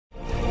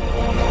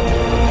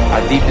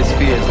deepest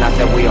fear is not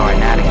that we are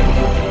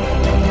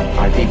inadequate.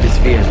 Our deepest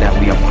fear is that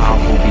we are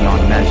powerful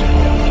beyond measure.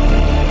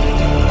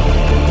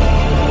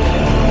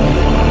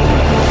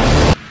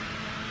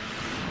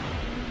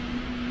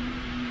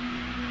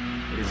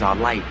 It is our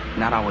light,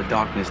 not our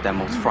darkness, that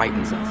most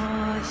frightens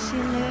us.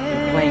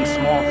 And playing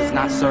small does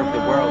not serve the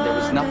world. There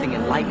is nothing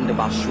enlightened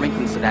about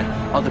shrinking so that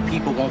other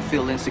people won't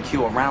feel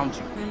insecure around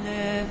you.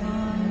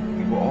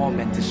 We were all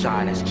meant to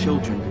shine as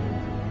children do.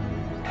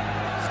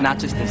 It's not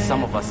just in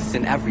some of us, it's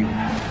in everyone.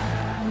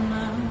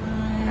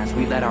 And as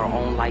we let our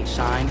own light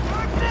shine,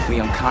 we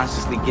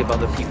unconsciously give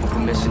other people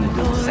permission to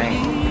do the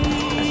same,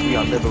 as we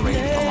are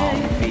liberated from our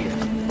own fear.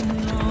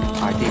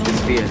 Our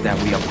deepest fear is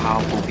that we are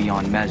powerful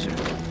beyond measure.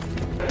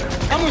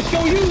 I'm gonna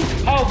show you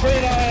how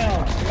great I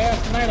am.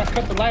 Last night I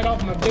cut the light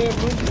off in my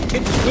bedroom,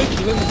 hit the switch,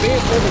 was in the bed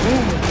before the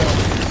room was dark.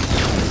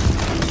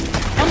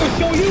 I'm gonna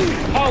show you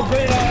how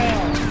great I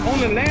am.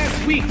 Only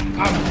last week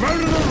I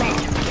murdered a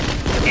rock,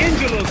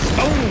 injured a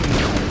stone,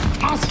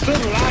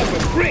 hospitalized a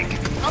brick.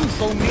 I'm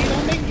so mean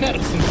I make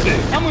medicine sick.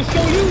 I'm gonna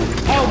show you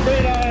how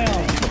great I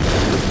am.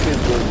 This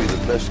kid's gonna be the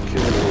best kid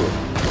in the world.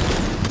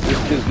 This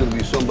kid's gonna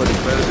be somebody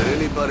better than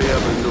anybody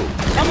ever knew.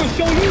 I'm gonna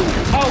show you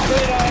how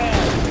great I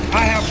am.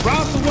 I have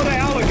wrestled with an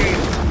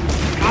alligator.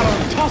 I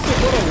done tussled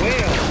with a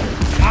whale.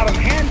 I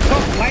done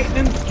handcuffed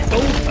lightning,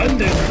 throw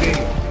thunder in the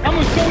air. I'm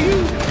gonna show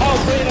you how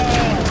great I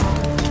am.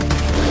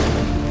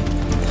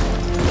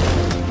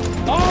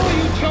 All of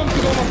you chumps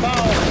are gonna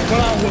bow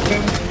when I whip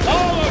him.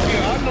 All of you,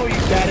 I know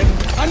you got him.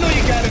 I know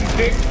you got him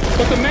picked,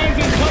 but the man's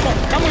in trouble.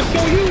 I'm gonna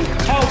show you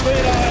how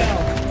great I am.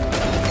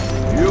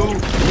 You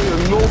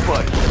and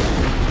nobody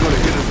is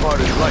gonna hit as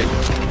hard as light.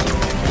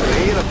 It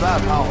ain't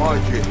about how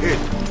hard you hit.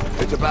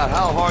 It's about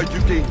how hard you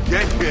can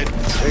get hit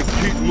and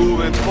keep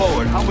moving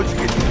forward. How much you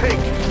can take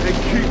and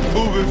keep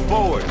moving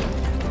forward.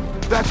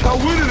 That's how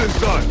winning is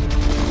done.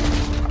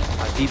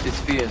 Our deepest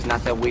fear is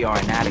not that we are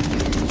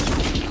inadequate.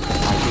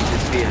 Our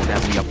deepest fear is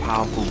that we are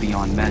powerful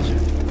beyond measure.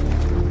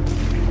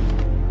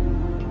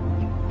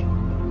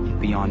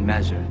 Beyond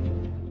measure.